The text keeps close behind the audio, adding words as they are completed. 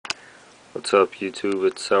What's up YouTube,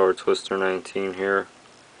 it's Sour Twister 19 here,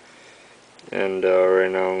 and right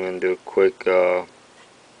now I'm going to do a quick, show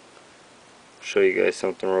you guys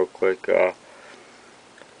something real quick. A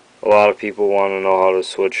lot of people want to know how to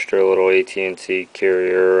switch their little AT&T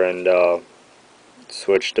carrier and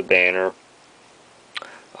switch the banner.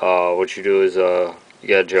 What you do is you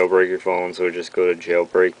got to jailbreak your phone, so just go to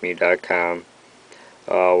jailbreakme.com.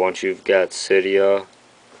 Once you've got CYDIA,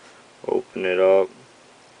 open it up.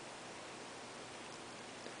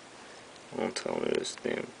 Won't tell me this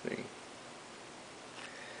damn thing.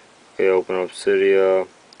 Okay, open up CYDIA,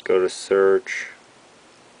 go to search,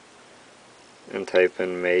 and type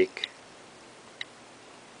in make.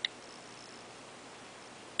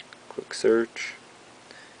 Click search,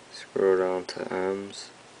 scroll down to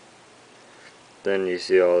M's. Then you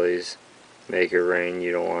see all these. Make it rain,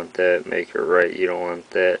 you don't want that. Make it right, you don't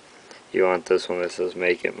want that. You want this one that says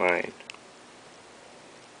make it mine.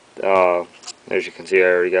 As you can see, I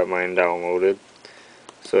already got mine downloaded.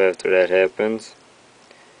 So after that happens,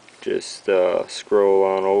 just scroll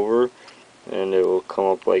on over and it will come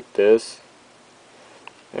up like this,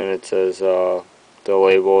 and it says the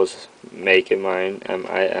label is make it mine,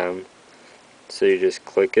 M-I-M. So you just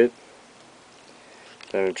click it,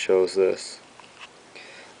 then it shows this.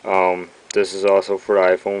 This is also for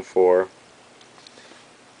the iPhone 4.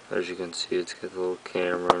 As you can see, it's got the little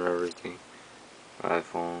camera and everything.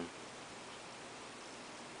 iPhone,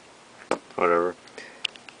 whatever,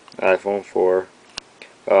 iPhone 4.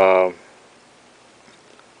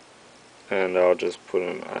 And I'll just put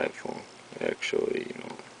an iPhone, actually, you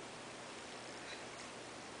know.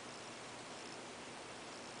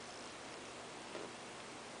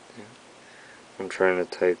 I'm trying to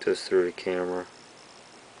type this through the camera.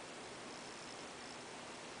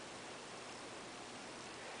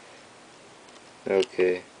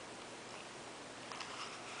 Okay.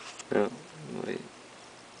 Oh, wait.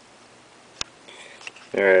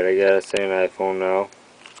 Alright, I gotta say an iPhone now.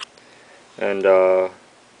 And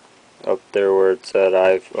up there where it said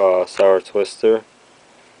Sour Twister,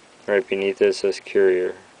 right beneath it says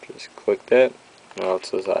Courier. Just click that. Now it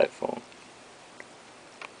says iPhone.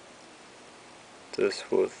 This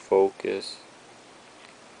would focus.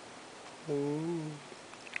 Ooh.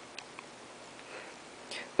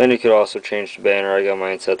 Then you could also change the banner. I got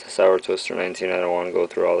mine set to Sour Twister 19. I don't want to go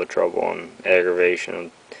through all the trouble and aggravation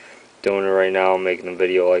of doing it right now. I'm making the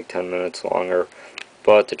video like 10 minutes longer.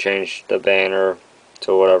 But to change the banner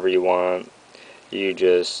to whatever you want, you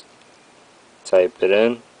just type it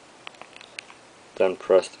in, then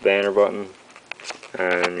press the banner button,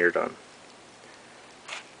 and you're done.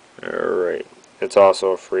 Alright. It's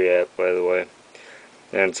also a free app, by the way.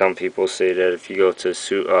 And some people say that if you go to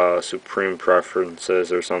Supreme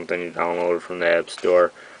Preferences or something, you download it from the App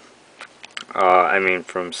Store. I mean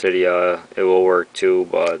from CYDIA, it will work too,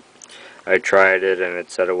 but I tried it and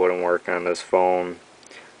it said it wouldn't work on this phone.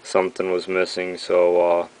 Something was missing,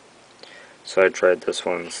 so I tried this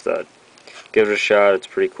one instead. Give it a shot, it's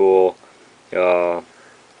pretty cool.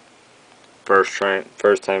 First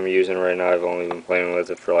time using it right now. I've only been playing with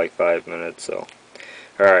it for like 5 minutes, so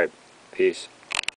alright, peace.